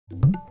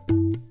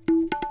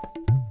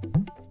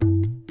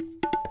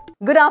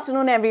Good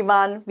afternoon,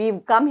 everyone.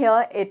 We've come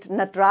here at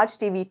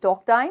NATRAJTV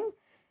Talktime.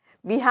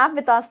 We have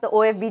with us the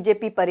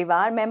OfBJP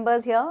Parivar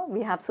members here.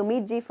 We have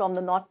Sumit ji from the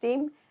North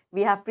team.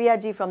 We have Priya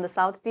ji from the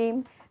South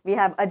team. We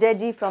have Ajay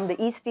ji from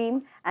the East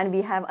team. And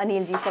we have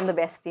Anil ji from the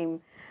West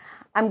team.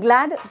 I'm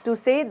glad to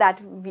say that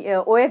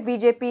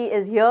OfBJP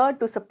is here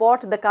to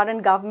support the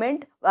current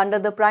government under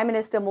the Prime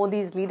Minister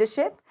Modi's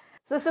leadership.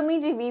 So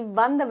Sumit ji, we've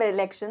won the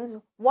elections.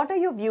 What are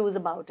your views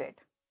about it?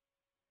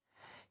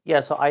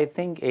 Yeah, so I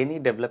think any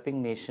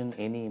developing nation,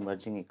 any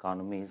emerging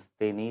economies,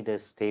 they need a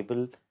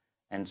stable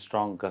and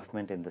strong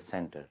government in the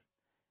center.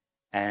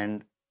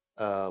 And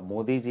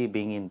Modi ji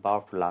being in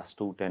power for last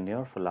 2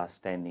 tenure, for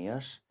last 10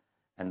 years,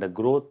 and the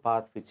growth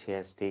path which he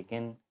has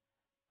taken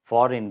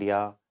for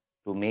India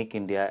to make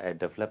India a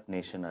developed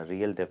nation, a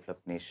real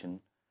developed nation,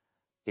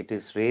 it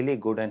is really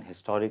good and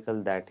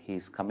historical that he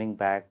is coming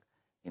back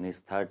in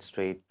his 3rd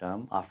straight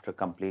term after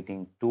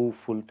completing 2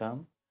 full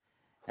terms.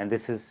 And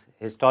this is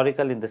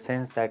historical in the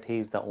sense that he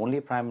is the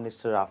only Prime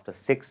Minister after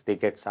 6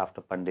 decades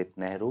after Pandit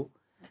Nehru,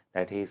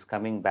 that he is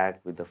coming back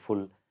with the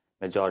full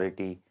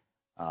majority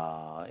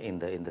in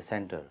the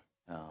center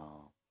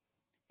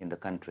in the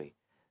country.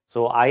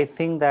 So I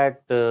think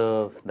that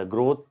the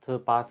growth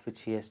path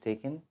which he has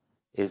taken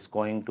is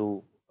going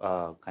to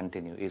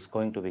continue, is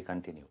going to be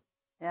continued.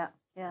 Yeah,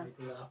 yeah.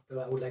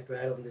 I would like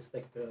to add on this,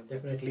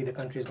 definitely the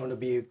country is going to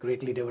be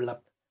greatly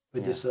developed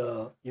with this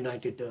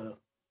united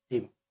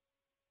team.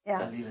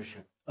 Yeah.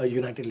 Leadership. A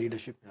united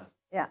leadership.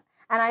 Yeah.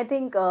 And I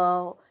think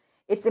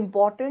it's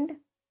important.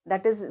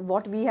 That is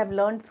what we have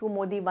learned through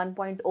Modi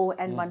 1.0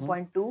 and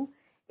 1.2.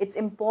 It's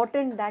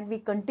important that we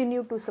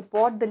continue to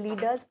support the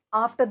leaders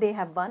after they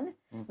have won,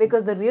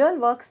 because the real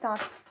work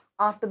starts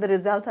after the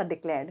results are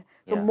declared.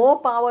 So more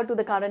power to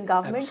the current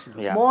government,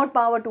 more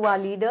power to our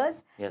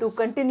leaders to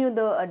continue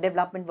the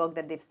development work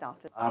that they've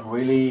started. I'm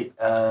really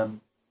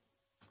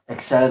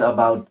excited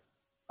about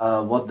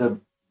what the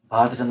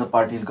Bharatiya Janata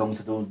Party is going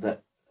to do the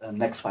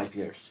next 5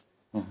 years.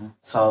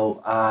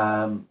 So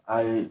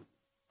I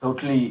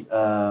totally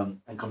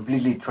and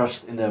completely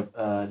trust in the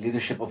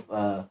leadership of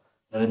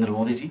Narendra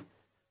Modi ji.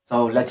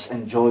 So let's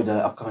enjoy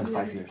the upcoming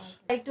 5 years.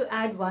 I'd like to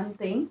add one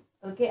thing,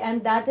 okay,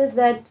 and that is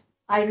that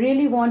I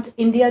really want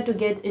India to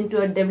get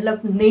into a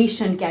developed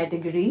nation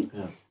category.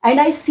 And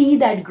I see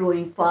that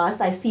growing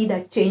fast. I see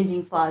that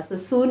changing fast. So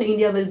soon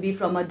India will be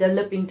from a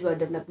developing to a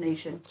developed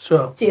nation.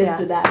 Sure. Cheers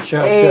to that.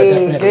 Sure,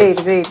 Hey,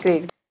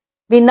 great.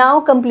 We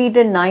now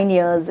completed 9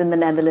 years in the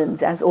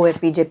Netherlands as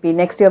OfBJP.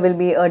 Next year will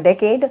be a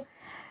decade.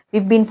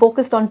 We've been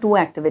focused on 2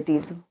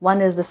 activities. One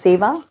is the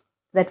Seva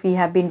that we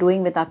have been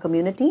doing with our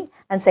community,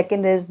 and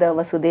second is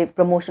the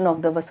promotion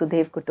of the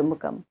Vasudhaiv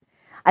Kutumbakam.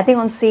 I think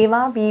on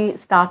Seva, we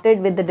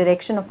started with the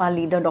direction of our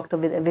leader, Dr.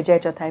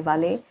 Vijay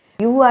Chathaiwale.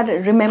 You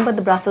remember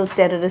the Brussels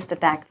terrorist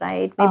attack,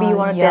 right? Maybe you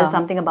want to tell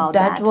something about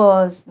that.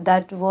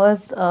 That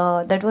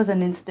was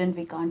an incident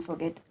we can't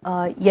forget.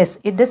 Yes,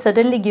 it did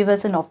certainly give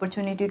us an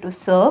opportunity to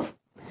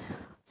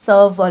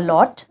serve a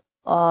lot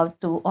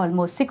to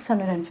almost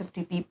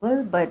 650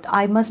 people. But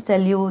I must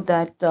tell you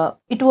that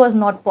it was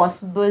not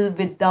possible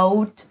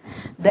without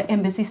the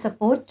embassy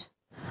support,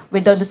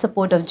 without the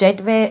support of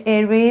Jet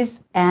Airways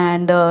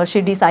and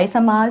Shirdi Sai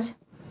Samaj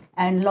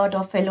and a lot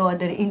of fellow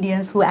other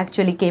Indians who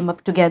actually came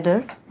up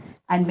together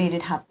and made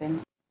it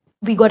happen.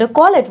 We got a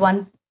call at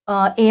 1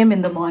 a.m.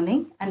 in the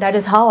morning, and that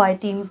is how our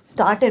team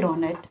started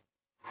on it.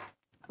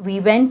 We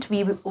went,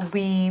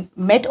 we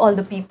met all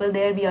the people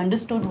there, we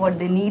understood what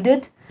they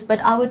needed,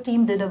 but our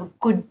team did a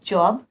good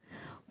job.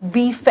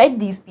 We fed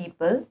these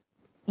people.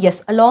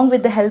 Yes, along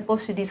with the help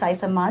of Shirdi Sai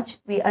Samaj,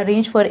 we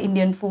arranged for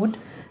Indian food,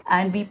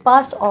 and we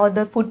passed all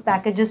the food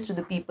packages to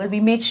the people. We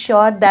made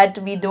sure that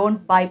we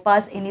don't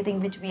bypass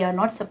anything which we are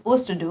not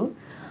supposed to do.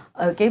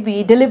 Okay,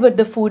 we delivered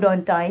the food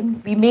on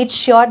time. We made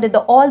sure that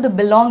all the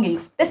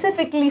belongings,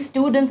 specifically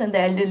students and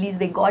the elderly,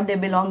 they got their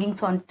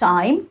belongings on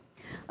time.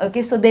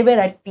 Okay, so they were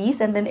at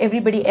peace, and then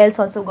everybody else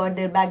also got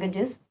their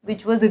baggages,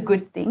 which was a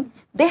good thing.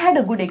 They had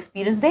a good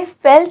experience. They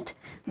felt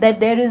that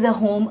there is a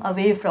home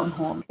away from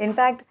home. In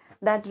fact,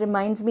 that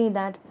reminds me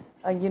that,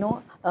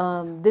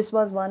 this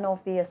was one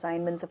of the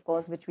assignments, of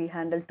course, which we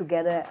handled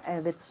together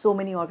with so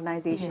many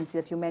organizations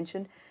that you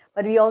mentioned.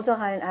 But we also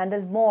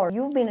handled more.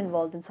 You've been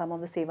involved in some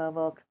of the Seva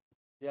work.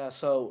 Yeah,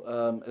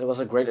 so it was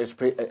a great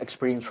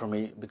experience for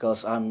me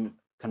because I'm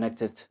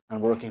connected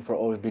and working for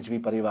OfBJP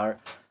Parivar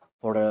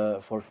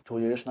for 2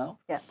 years now.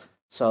 Yeah.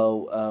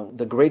 So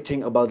the great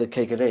thing about the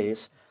KKD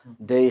is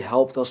they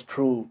helped us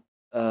through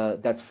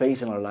that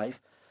phase in our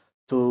life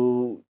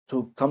to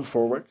come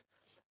forward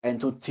and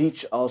to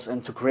teach us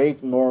and to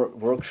create more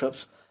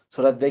workshops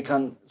so that they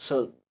can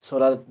so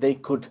that they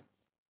could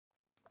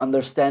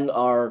understand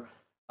our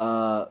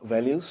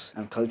values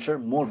and culture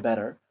more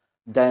better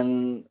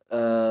than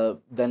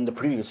the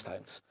previous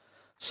times.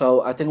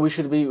 So I think we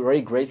should be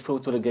very grateful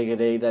to the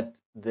KKD that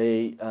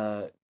they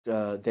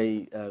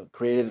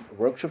created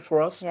workshops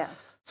for us,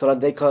 so that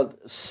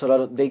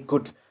they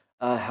could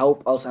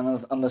help us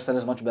and understand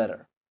us much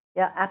better.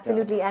 Yeah,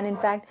 absolutely. And in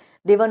fact,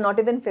 they were not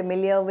even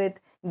familiar with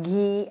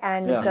ghee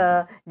and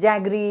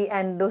jaggery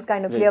and those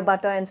kind of clear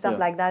butter and stuff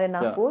like that in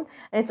our food.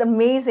 And it's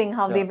amazing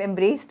how they've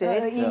embraced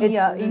it.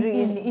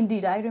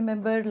 Indeed. I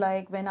remember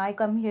like when I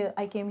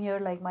came here,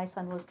 like my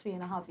son was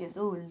 3.5 years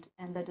old,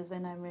 and that is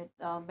when I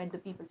met the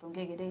people from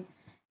KKD,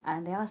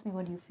 and they asked me,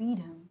 what do you feed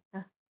him?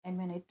 And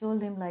when I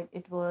told them, like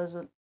it was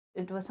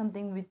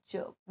something which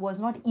was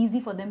not easy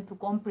for them to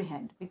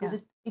comprehend, because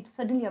it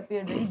suddenly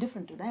appeared very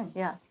different to them.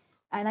 Yeah.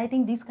 And I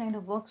think these kind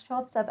of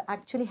workshops have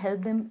actually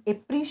helped them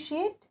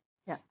appreciate.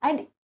 Yeah.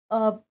 And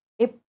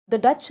the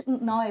Dutch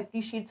now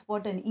appreciates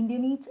what an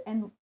Indian eats,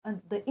 and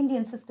the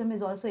Indian system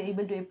is also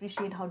able to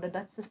appreciate how the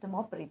Dutch system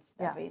operates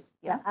that ways.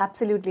 Yeah,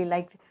 absolutely.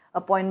 Like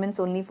appointments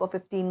only for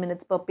 15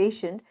 minutes per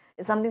patient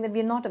is something that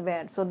we're not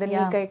aware. So then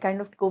we kind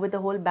of go with the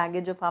whole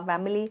baggage of our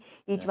family,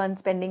 each one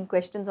spending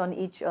questions on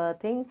each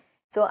thing.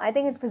 So I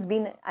think it has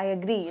been, I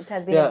agree, it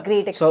has been a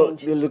great exchange.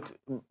 So you look,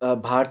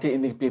 Bharati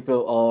Indian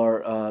people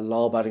are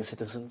law-abiding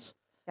citizens.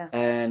 Yeah.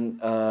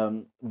 And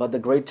but the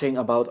great thing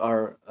about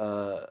our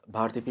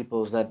Bharati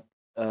people is that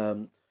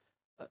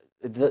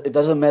it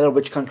doesn't matter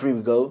which country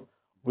we go,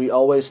 we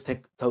always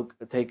take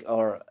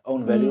our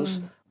own values,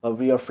 but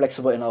we are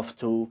flexible enough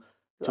to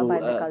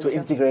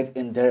integrate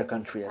in their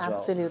country as well.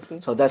 Absolutely.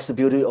 So that's the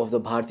beauty of the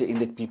Bharati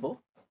Indic people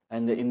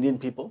and the Indian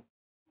people.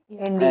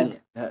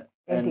 Indeed.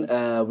 And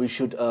we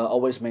should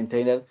always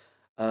maintain it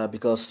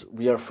because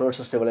we are first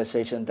a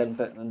civilization,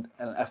 and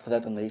after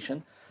that a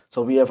nation.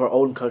 So we have our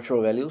own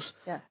cultural values,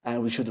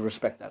 and we should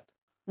respect that.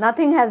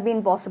 Nothing has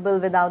been possible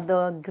without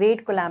the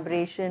great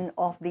collaboration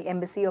of the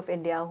Embassy of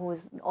India, who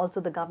is also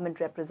the government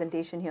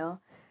representation here.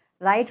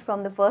 Right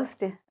from the first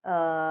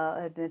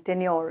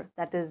tenure,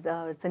 that is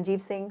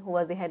Sanjeev Singh, who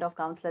was the head of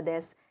Consular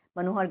Desk,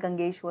 Manohar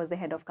Gangesh, who was the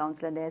head of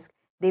Consular Desk,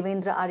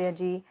 Devendra Arya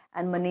ji,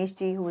 and Manish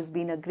ji, who has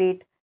been a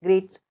great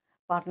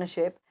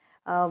partnership.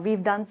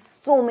 We've done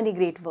so many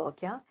great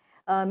work,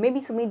 maybe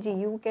Sumit ji,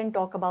 you can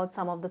talk about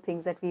some of the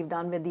things that we've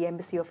done with the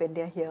Embassy of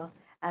India here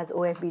as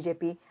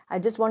OFBJP. I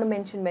just want to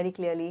mention very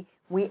clearly,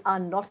 we are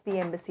not the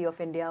Embassy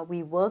of India.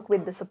 We work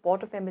with the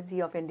support of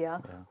Embassy of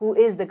India, who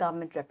is the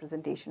government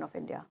representation of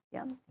India.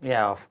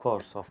 Yeah, of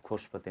course,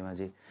 Pratima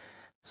ji.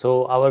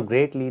 So our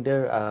great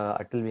leader,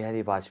 Atal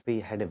Bihari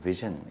Vajpayee, had a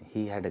vision.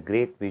 He had a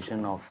great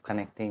vision of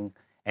connecting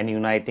and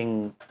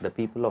uniting the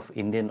people of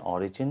Indian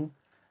origin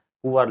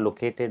who are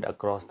located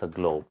across the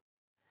globe.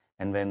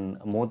 And when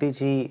Modi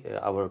ji,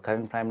 our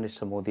current Prime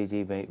Minister Modi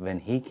ji, when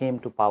he came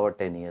to power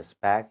 10 years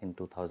back in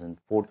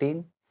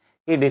 2014,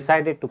 he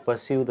decided to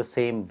pursue the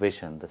same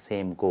vision, the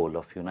same goal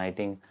of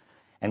uniting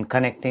and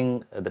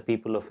connecting the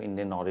people of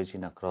Indian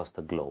origin across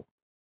the globe.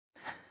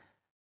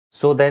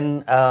 So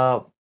then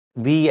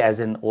we as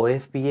an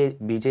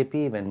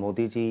OFBJP, when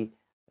Modi ji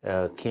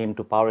came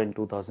to power in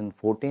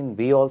 2014,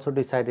 we also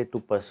decided to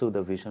pursue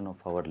the vision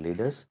of our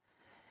leaders.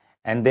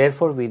 And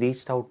therefore we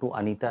reached out to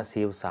Anita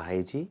Sev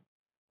Sahai ji,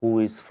 who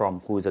is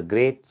a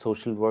great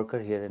social worker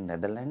here in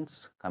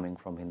Netherlands, coming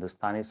from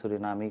Hindustani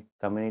Suriname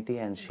community,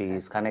 and she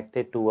is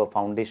connected to a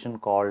foundation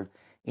called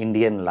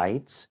Indian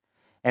Lights.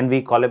 And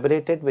we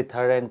collaborated with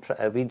her, and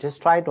we just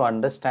try to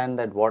understand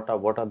that what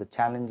are the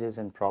challenges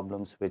and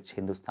problems which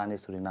Hindustani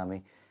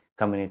Suriname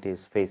community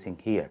is facing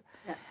here,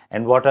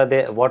 and what are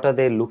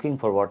they looking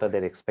for, what are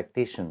their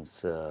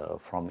expectations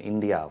from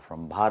India,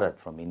 from Bharat,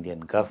 from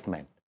Indian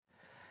government.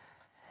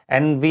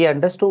 And we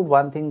understood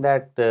one thing,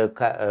 that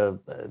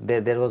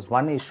there was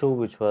one issue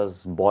which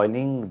was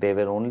boiling. They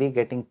were only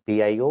getting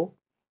PIO,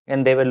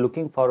 and they were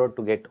looking forward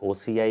to get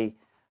OCI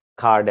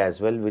card as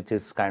well, which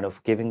is kind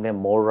of giving them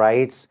more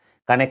rights,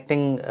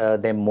 connecting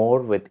them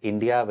more with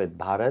India, with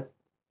Bharat.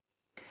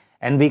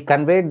 And we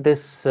conveyed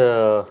this,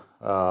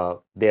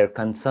 their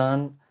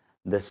concern,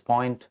 this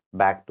point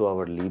back to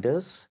our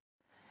leaders.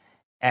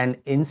 And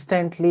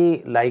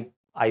instantly, like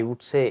I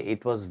would say,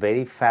 it was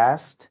very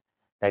fast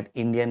that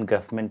Indian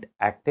government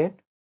acted,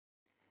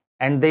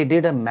 and they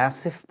did a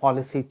massive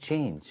policy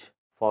change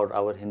for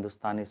our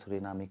Hindustani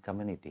Suriname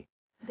community.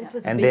 That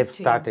was and a big they've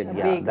started,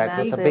 change. that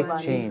was a big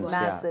change.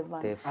 Massive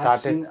one. They've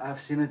started.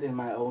 I've seen it in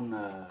my own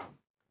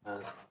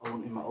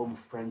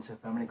friends and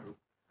family group,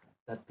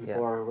 that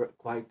people are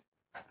quite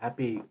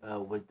happy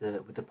with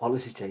the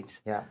policy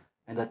change. Yeah.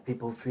 And that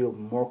people feel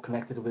more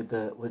connected with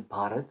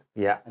Bharat.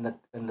 Yeah. And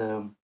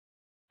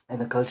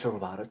the culture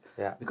of Bharat.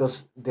 Yeah.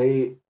 Because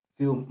they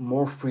feel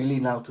more freely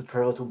now to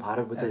travel to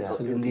Bharat with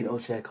the Indian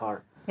OCI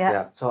card.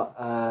 Yeah. So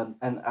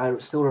and I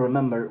still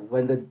remember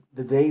when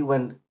the day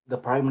when the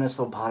Prime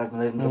Minister of Bharat,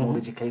 Narendra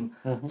Modi ji, came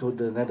to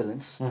the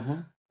Netherlands.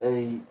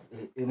 In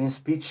his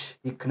speech,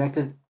 he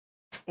connected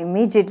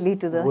immediately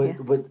to the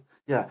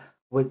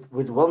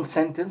with one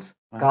sentence,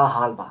 "Ka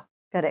haal ba."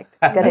 Correct.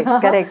 I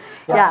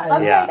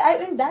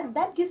mean,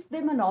 that gives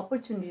them an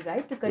opportunity,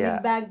 right, to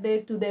connect back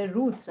to their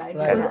roots, right?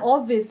 Because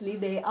obviously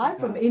they are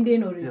from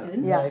Indian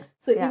origin.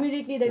 So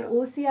immediately that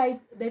OCI,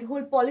 that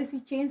whole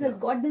policy change has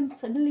got them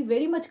suddenly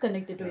very much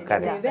connected to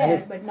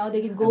India. But now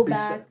they can go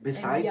back.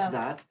 Besides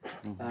that,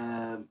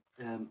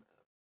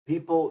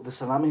 people, the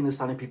Salami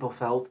Hindustani people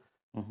felt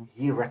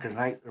he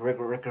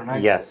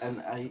recognizes Yes.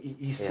 and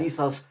he sees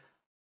us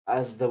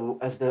as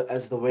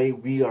the way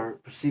we are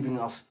perceiving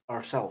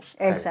ourselves.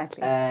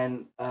 Exactly.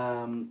 And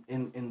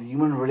in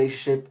human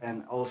relationship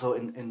and also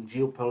in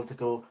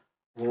geopolitical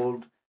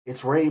world,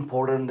 it's very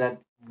important that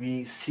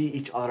we see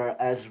each other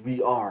as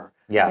we are.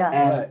 Yeah. Yeah.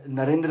 And Right.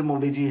 Narendra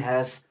Modi ji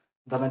has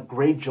done a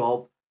great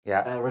job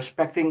Yeah.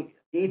 respecting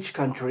each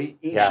country,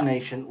 each Yeah.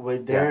 nation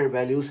with their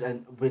values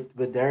and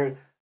with their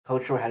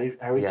cultural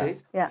heritage.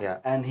 Yeah. Yeah.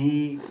 And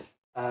he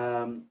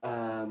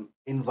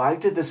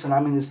invited the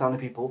Suriname Hindustani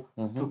people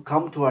to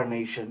come to our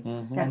nation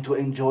and to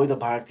enjoy the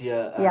Bharatiya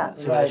Yeah.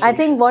 civilization. I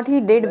think what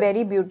he did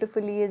very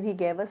beautifully is he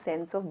gave a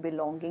sense of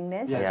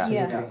belongingness. Yes,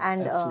 Yeah. absolutely.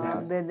 And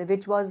Absolutely.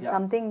 which was Yeah.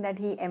 something that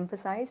he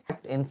emphasized.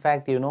 In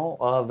fact,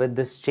 with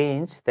this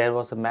change, there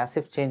was a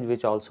massive change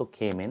which also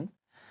came in.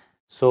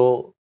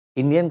 So,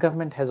 Indian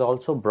government has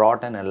also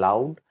brought and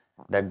allowed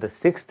that the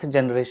 6th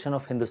generation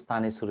of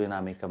Hindustani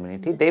Suriname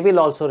community, they will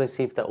also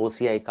receive the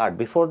OCI card.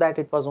 Before that,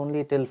 it was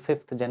only till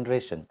 5th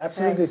generation.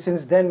 Absolutely.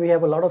 Since then, we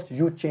have a lot of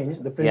youth change.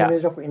 The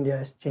privilege of India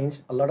has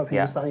changed. A lot of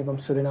Yeah. Hindustani from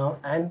Suriname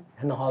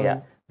and Holland, Yeah.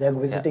 they are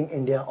visiting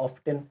India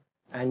often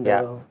and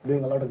Yeah.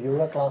 doing a lot of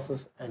yoga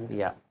classes. And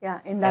Yeah. Yeah,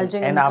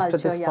 indulging in And the after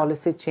culture. this Yeah.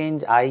 policy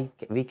change,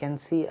 we can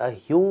see a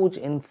huge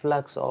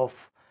influx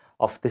of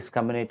this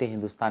community,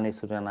 Hindustani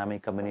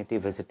Suriname community,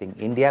 visiting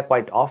India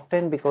quite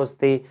often because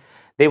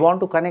they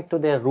want to connect to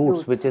their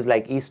roots, which is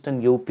like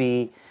Eastern UP,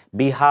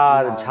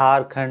 Bihar,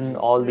 Jharkhand,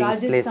 all these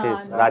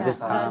places,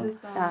 Rajasthan.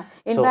 Yeah.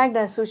 In So- fact,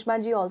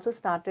 Sushma ji also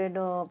started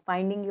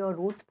Finding Your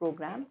Roots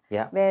program,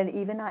 Yeah. where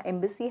even our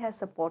embassy has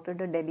supported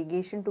a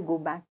delegation to go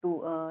back to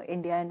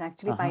India and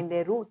actually find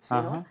their roots,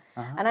 you know.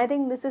 And I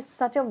think this is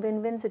such a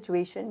win-win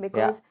situation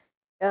because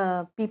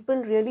people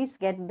really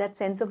get that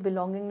sense of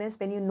belongingness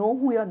when you know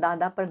who your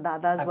dada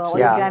pardadas were or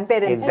your Yeah,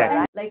 grandparents exactly.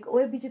 were. Right? Like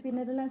OfBJP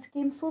Netherlands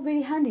came so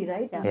very handy,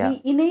 right? Yeah.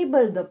 We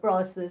enabled the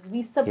process.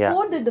 We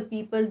supported the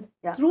people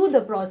through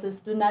the process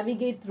to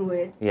navigate through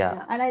it.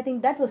 Yeah. And I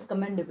think that was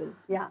commendable.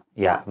 Yeah.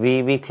 Yeah,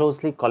 we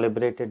closely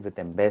collaborated with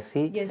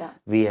embassy. Yes.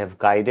 We have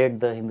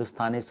guided the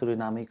Hindustani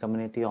Suriname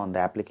community on the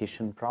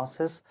application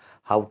process,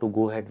 how to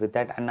go ahead with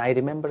that. And I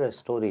remember a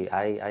story.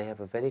 I have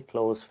a very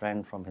close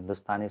friend from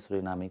Hindustani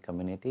Suriname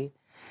community,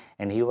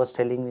 and he was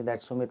telling me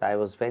that, Sumit, I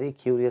was very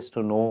curious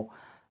to know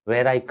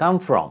where I come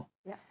from.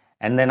 Yeah.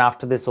 And then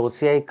after this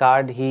OCI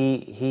card,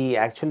 he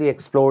actually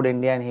explored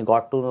India and he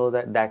got to know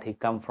that he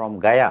come from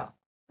Gaya.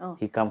 Oh.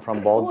 He come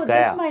from Bodh Oh, Gaya.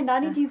 that's my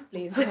Nani ji's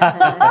place.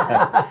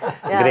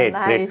 Yeah, Great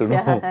nice. to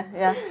know.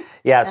 Yeah.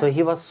 Yeah, so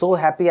he was so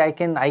happy. I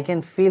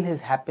can feel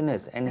his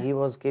happiness, and he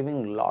was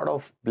giving a lot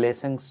of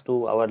blessings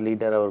to our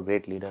leader, our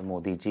great leader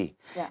Modi ji.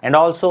 Yeah. And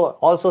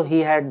also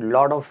he had a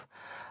lot of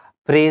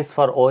praise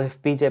for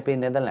OfBJP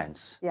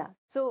Netherlands. Yeah.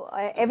 So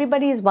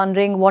everybody is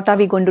wondering what are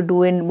we going to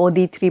do in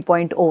Modi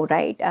 3.0,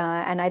 right?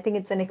 And I think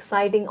it's an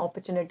exciting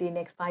opportunity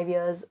next 5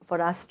 years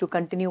for us to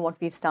continue what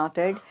we've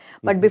started.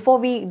 But before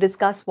we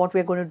discuss what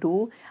we're going to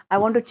do, I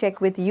want to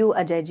check with you,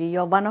 Ajay ji.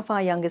 You're one of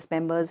our youngest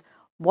members.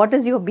 What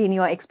has been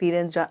your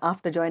experience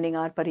after joining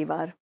our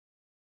Parivar?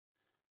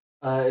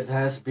 It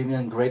has been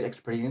a great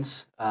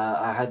experience.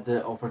 I had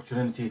the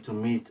opportunity to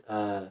meet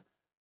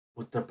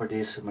Uttar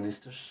Pradesh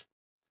ministers,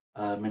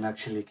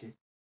 Meenakshi Lekhi,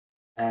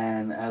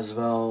 and as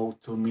well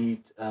to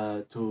meet,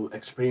 to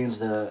experience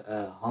the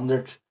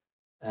 100th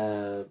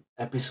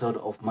episode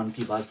of Man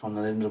Ki Baat from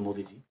Narendra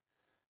Modi ji.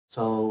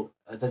 So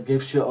that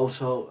gives you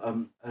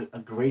also a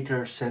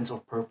greater sense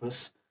of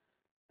purpose,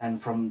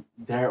 and from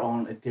there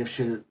on, it gives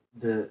you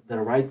the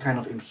right kind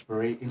of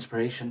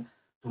inspiration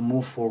to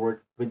move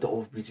forward with the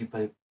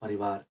OfBJP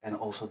Parivar and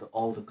also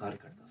all the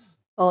Karyakartas.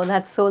 Oh,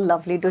 that's so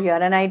lovely to hear.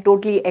 And I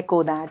totally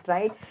echo that,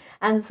 right?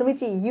 And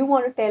Sumiti, you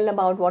want to tell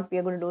about what we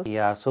are going to do?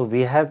 Yeah, so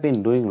we have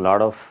been doing a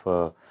lot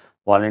of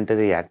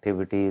voluntary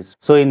activities.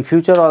 So in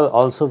future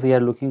also we are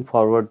looking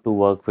forward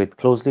to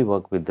closely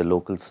work with the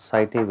local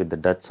society, with the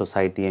Dutch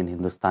society and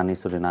Hindustani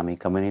Suriname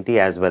community,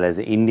 as well as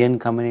the Indian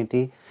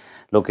community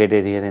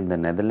located here in the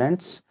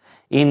Netherlands.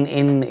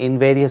 In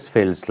various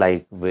fields,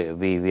 like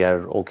we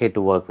are okay to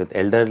work with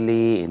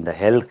elderly, in the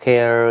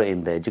healthcare,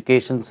 in the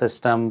education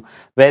system,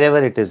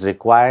 wherever it is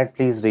required,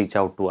 please reach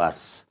out to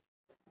us.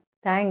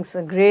 Thanks.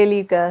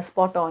 Really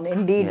spot on.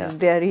 Indeed,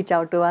 they reach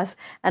out to us.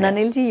 And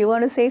Anilji, you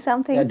want to say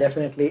something? yeah,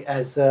 definitely.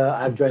 As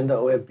I've joined the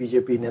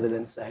OfBJP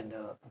Netherlands and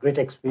great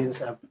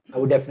experience, I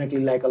would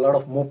definitely like a lot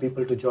of more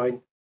people to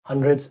join.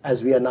 Hundreds,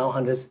 as we are now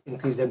hundreds,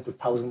 increase them to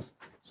thousands.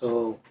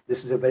 So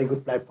this is a very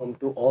good platform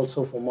to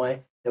also for my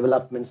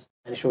developments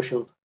and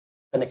social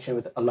connection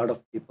with a lot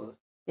of people.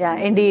 Yeah,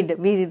 indeed.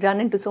 We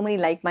run into so many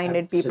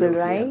like-minded people, Absolutely,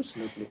 right?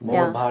 Absolutely.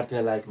 More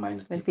Bharatiya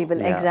like-minded With people.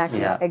 people, Yeah, exactly,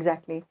 yeah.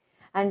 exactly.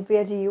 And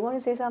Priyaji, you want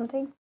to say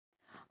something?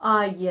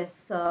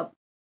 Yes.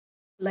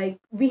 Like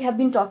we have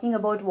been talking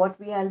about what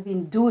we have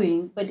been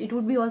doing, but it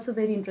would be also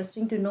very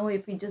interesting to know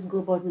if we just go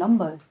about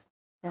numbers.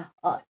 Yeah.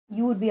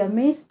 You would be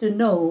amazed to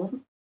know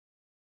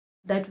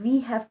that we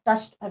have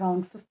touched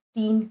around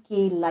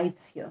 15K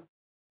lives here.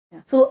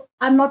 Yeah. So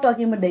I'm not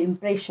talking about the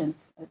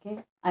impressions,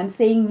 okay? I'm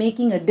saying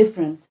making a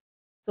difference.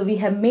 So we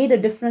have made a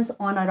difference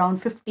on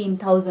around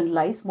 15,000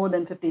 lives, more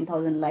than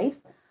 15,000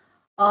 lives.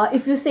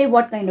 If you say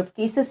what kind of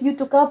cases you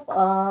took up,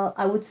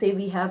 I would say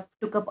we have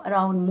took up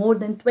around more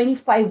than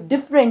 25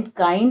 different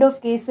kind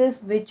of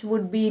cases, which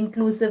would be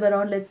inclusive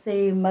around, let's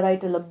say,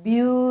 marital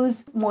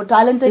abuse, more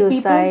talented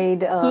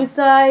people,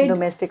 suicide,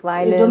 domestic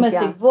violence,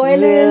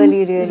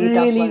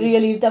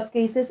 really tough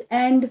cases.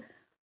 And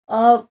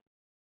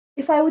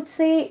if I would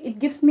say, it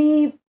gives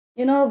me,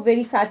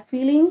 very sad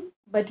feeling,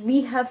 but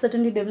we have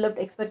certainly developed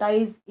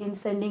expertise in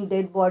sending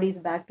dead bodies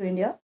back to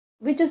India,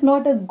 which is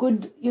not a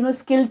good,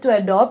 skill to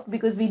adopt,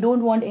 because we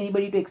don't want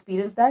anybody to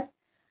experience that.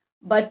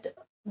 But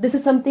this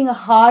is something, a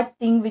hard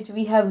thing which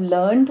we have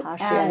learned. Harsh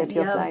reality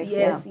of life.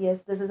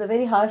 Yes, this is a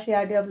very harsh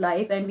reality of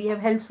life, and we have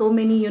helped so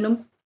many,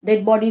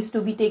 dead bodies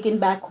to be taken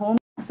back home.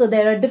 So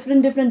there are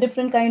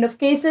different kind of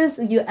cases.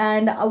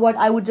 And what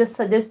I would just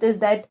suggest is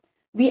that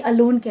we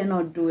alone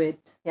cannot do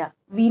it. Yeah,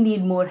 we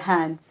need more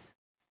hands.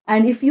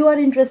 And if you are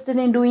interested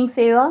in doing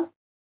seva,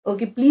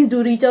 okay, please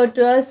do reach out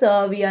to us.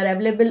 We are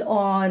available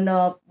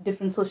on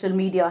different social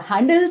media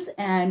handles,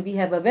 and we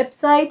have a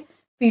website.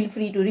 Feel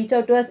free to reach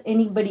out to us.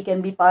 Anybody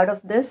can be part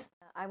of this.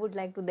 I would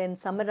like to then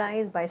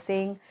summarize by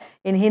saying,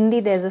 in Hindi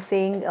there's a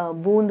saying,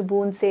 "Boond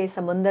boond se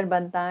samundar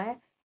banta hai."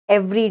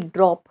 Every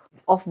drop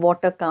of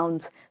water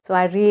counts. So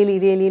I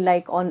really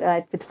like,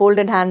 with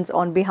folded hands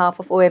on behalf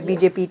of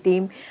OfBJP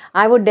team,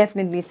 I would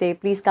definitely say,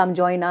 please come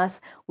join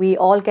us. We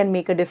all can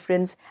make a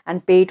difference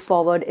and pay it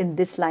forward in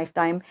this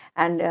lifetime,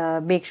 and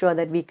make sure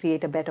that we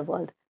create a better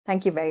world.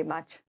 Thank you very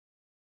much.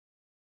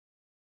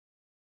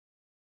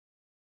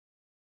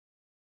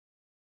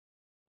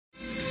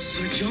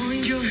 So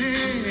join your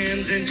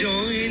hands and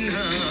join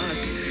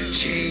hearts.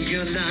 Share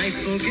your life,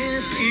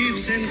 forget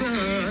ifs and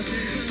buts.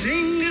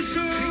 Sing a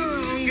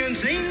song and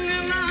sing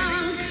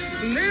aloud.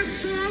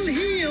 Let's all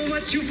hear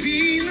what you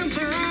feel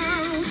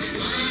about.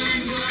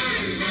 One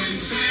world, one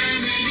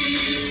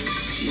family.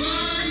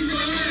 One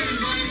world,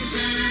 one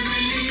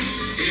family.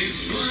 It's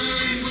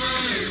one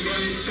world,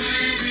 one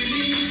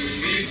family.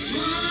 It's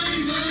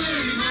one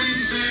world, one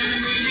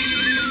family.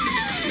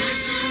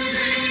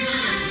 Vasudhaiva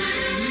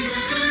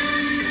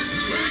Kutumbakam.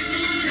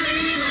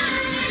 Vasudhaiva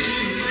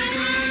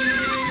Kutumbakam.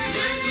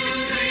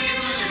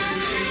 Vasudhaiva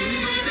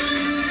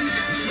Kutumbakam.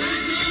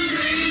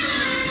 Vasudhaiva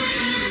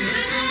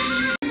Kutumbakam.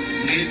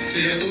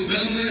 नित्य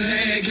उगम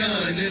है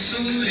ज्ञान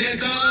सूर्य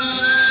का,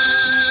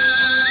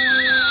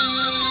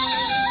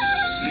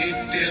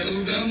 नित्य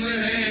उगम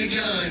है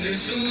ज्ञान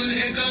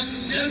सूर्य का,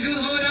 जग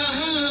हो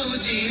रहा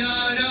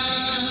उजियारा,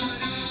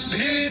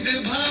 भेद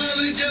भाव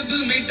जब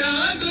मिटा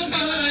तो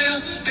पाया,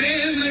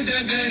 प्रेम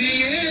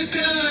डगरिए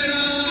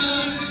प्यारा,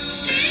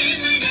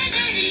 प्रेम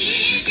डगरिए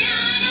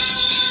प्यारा।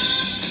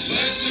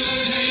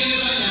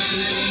 वसुधैव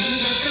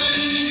कुटुम्बकम,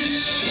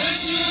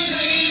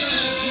 वसुधैव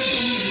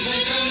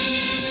कुटुम्बकम,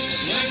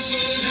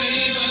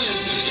 वसुधैव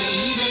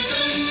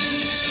कुटुम्बकम,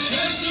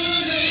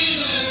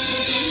 वसुधैव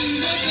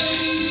कुटुम्बकम।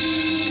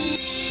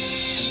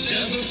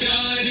 जब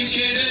प्यार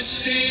के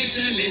रास्ते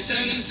चले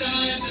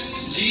संसार,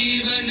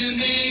 जीवन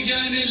में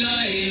ज्ञान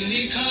लाए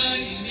निखार,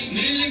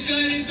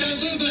 मिलकर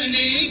तब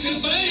बने एक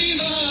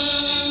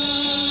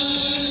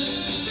परिवार,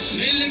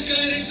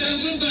 मिलकर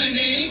तब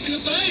बने एक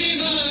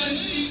परिवार,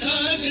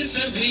 साथ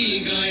सभी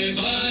गाए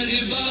बार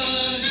बार।